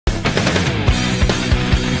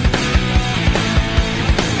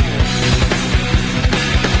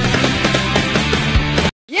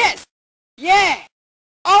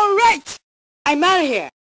I'm out of here.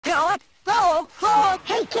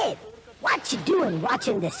 Hey kid, what you doing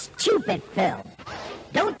watching this stupid film?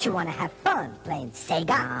 Don't you want to have fun playing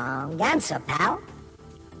Sega? Wrong answer, pal.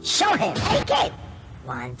 Show him. Hey kid,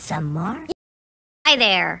 want some more? Hi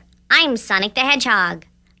there, I'm Sonic the Hedgehog.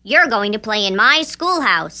 You're going to play in my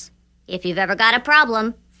schoolhouse. If you've ever got a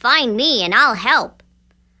problem, find me and I'll help.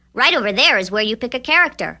 Right over there is where you pick a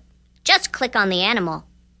character. Just click on the animal.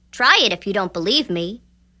 Try it if you don't believe me.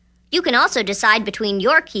 You can also decide between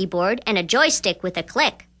your keyboard and a joystick with a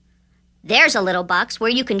click. There's a little box where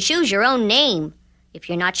you can choose your own name. If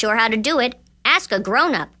you're not sure how to do it, ask a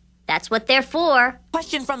grown-up. That's what they're for.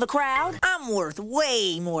 Question from the crowd? I'm worth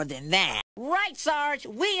way more than that. Right, Sarge,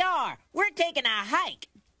 we are. We're taking a hike.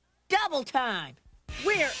 Double time.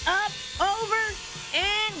 We're up, over,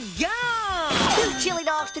 and gone. 2 chili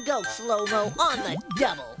dogs to go, slow-mo on the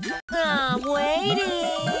double. I'm waiting.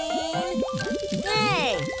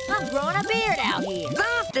 Hey, I'm growing a beard out here.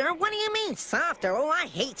 Softer? What do you mean, softer? Oh, I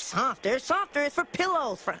hate softer. Softer is for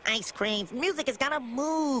pillows, for ice creams. Music has gotta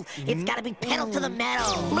move. It's gotta be pedal to the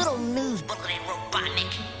metal. Little news bulletin,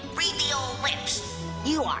 Robotnik. Read the old lips.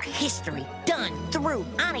 You are history. Done. Through.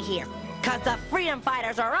 Out of here. Cause the freedom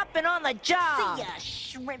fighters are up and on the job. See ya,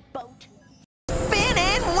 shrimp boat. Spin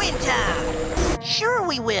and winter. Sure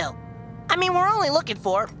we will. I mean, we're only looking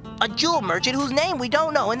for a jewel merchant whose name we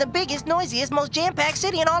don't know in the biggest, noisiest, most jam-packed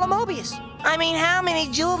city in all of Mobius. I mean, how many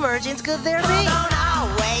jewel merchants could there be? Don't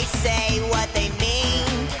always say what they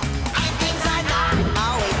mean. And things are not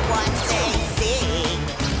always what they seem.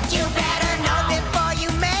 You better know before you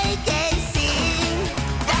make a scene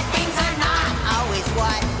that things are not always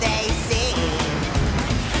what they seem.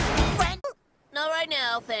 Not right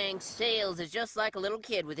now, thanks. Tails is just like a little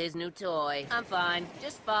kid with his new toy. I'm fine,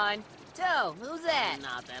 just fine. So, who's that?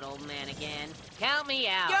 Not that old man again. Count me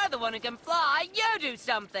out. You're the one who can fly. You do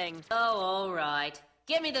something. Oh, all right.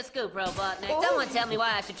 Give me the scoop, Robotnik. Someone tell me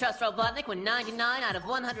why I should trust Robotnik when 99 out of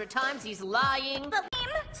 100 times he's lying.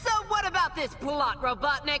 So what about this plot,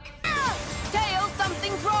 Robotnik? Tails,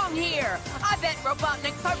 something's wrong here. I bet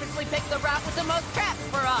Robotnik purposely picked the route with the most traps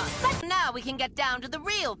for us. But now we can get down to the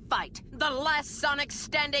real fight. The last Sonic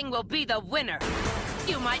standing will be the winner.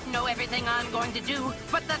 You might know everything I'm going to do,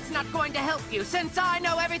 but that's not going to help you, since I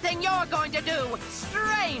know everything you're going to do.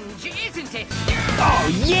 Strange, isn't it?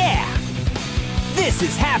 Oh, yeah! This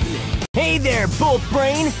is happening! Hey there, Bolt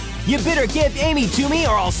Brain! You better give Amy to me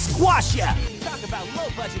or I'll squash ya! Talk about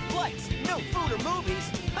low-budget flights, no food or movies.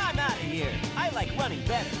 I'm out of here. I like running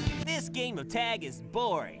better. This game of tag is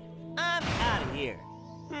boring. I'm out of here.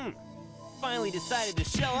 Finally decided to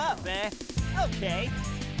show up, eh? Okay,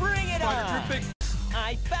 bring it on!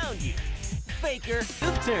 I found you. Faker,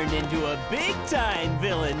 you've turned into a big-time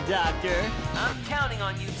villain, Doctor. I'm counting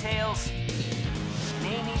on you, Tails.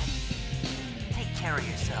 Amy, take care of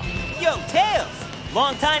yourself. Yo, Tails!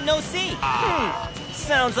 Long time no see.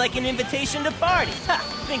 Sounds like an invitation to party. Ha!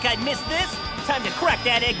 Think I'd miss this? Time to crack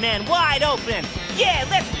that Eggman wide open. Yeah,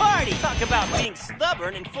 let's party! Talk about being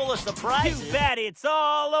stubborn and full of surprises. Too bad it's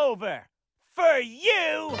all over. For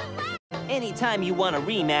you! Anytime you want a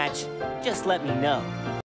rematch, just let me know.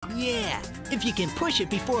 Yeah, if you can push it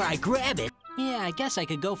before I grab it. Yeah, I guess I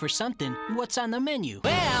could go for something. What's on the menu?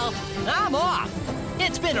 Well, I'm off.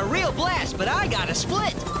 It's been a real blast, but I gotta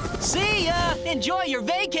split. See ya! Enjoy your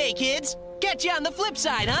vacay, kids. Catch you on the flip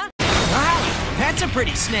side, huh? Wow, that's a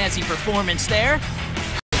pretty snazzy performance there.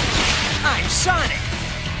 I'm Sonic.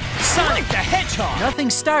 Sonic the Hedgehog. Nothing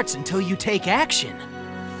starts until you take action.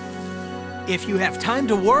 If you have time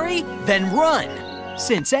to worry, then run.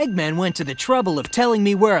 Since Eggman went to the trouble of telling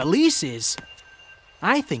me where Elise is,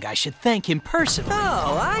 I think I should thank him personally.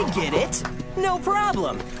 Oh, I get it. No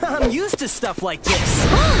problem. I'm used to stuff like this.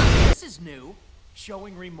 This is new.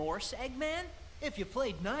 Showing remorse, Eggman? If you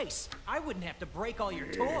played nice, I wouldn't have to break all your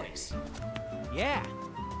toys. Yeah,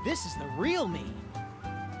 this is the real me.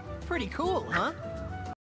 Pretty cool, huh?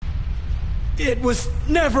 It was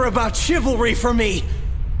never about chivalry for me.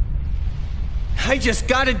 I just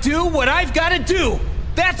gotta do what I've gotta do!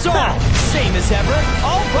 That's all! Same as ever,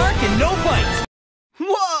 all bark and no bite!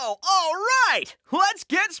 Whoa, all right! Let's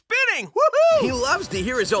get spinning! Woohoo! He loves to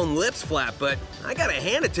hear his own lips flap, but I gotta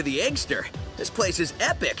hand it to the Eggster. This place is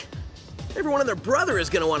epic. Everyone and their brother is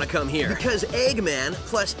gonna want to come here. Because Eggman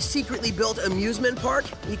plus secretly built amusement park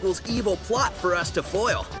equals evil plot for us to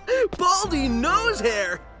foil. Baldy nose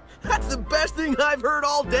hair! That's the best thing I've heard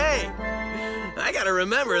all day. I gotta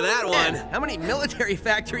remember that one. How many military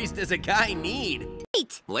factories does a guy need?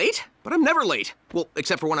 Late. Late? But I'm never late. Well,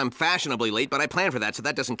 except for when I'm fashionably late, but I plan for that, so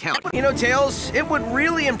that doesn't count. You know, Tails, it would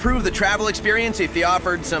really improve the travel experience if they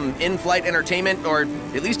offered some in-flight entertainment, or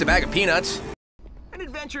at least a bag of peanuts. An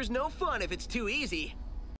adventure's no fun if it's too easy.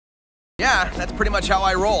 Yeah, that's pretty much how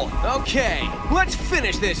I roll. Okay, let's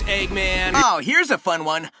finish this, Eggman. Oh, here's a fun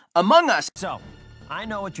one. Among Us. So, I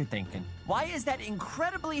know what you're thinking. Why is that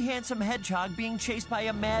incredibly handsome hedgehog being chased by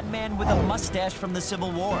a madman with a mustache from the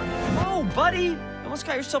Civil War? Oh, buddy! You almost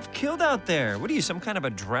got yourself killed out there. What are you, some kind of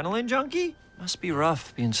adrenaline junkie? Must be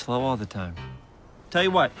rough being slow all the time. Tell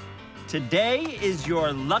you what, today is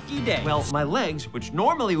your lucky day. Well, my legs, which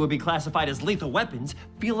normally would be classified as lethal weapons,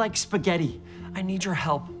 feel like spaghetti. I need your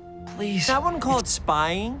help. Please. I wouldn't call it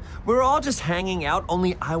spying. We were all just hanging out,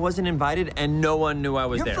 only I wasn't invited and no one knew I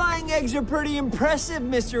was there. Your flying eggs are pretty impressive,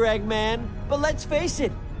 Mr. Eggman. But let's face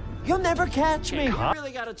it, you'll never catch me. You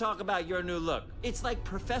really gotta talk about your new look. It's like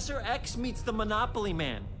Professor X meets the Monopoly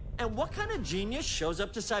Man. And what kind of genius shows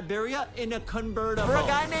up to Siberia in a convertible? For a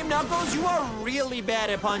guy named Knuckles, you are really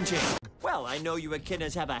bad at punching. Well, I know you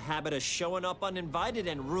echidnas have a habit of showing up uninvited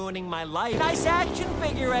and ruining my life. Nice action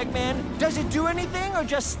figure, Eggman. Does it do anything or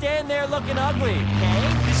just stand there looking ugly?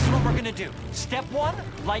 Okay, this is what we're gonna do. Step 1,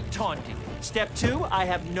 light taunting. Step 2, I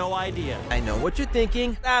have no idea. I know what you're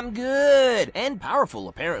thinking. I'm good. And powerful,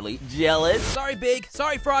 apparently. Jealous? Sorry, Big.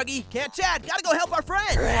 Sorry, Froggy. Can't chat. Gotta go help our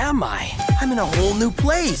friend. Where am I? I'm in a whole new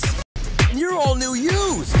place. And you're all new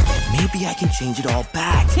used. Maybe I can change it all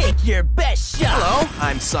back. Take your best shot. Hello,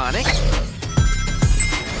 I'm Sonic.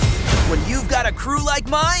 When you've got a crew like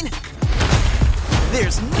mine,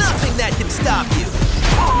 there's nothing that can stop you.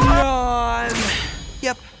 Yawn.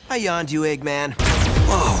 Yep, I yawned you, Eggman.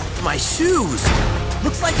 Whoa, my shoes.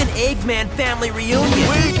 Looks like an Eggman family reunion.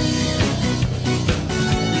 Wait.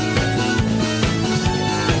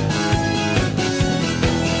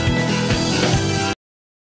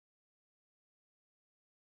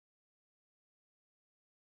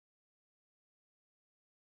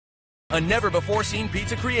 A never-before-seen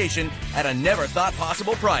pizza creation at a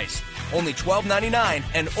never-thought-possible price. Only $12.99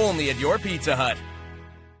 and only at your Pizza Hut.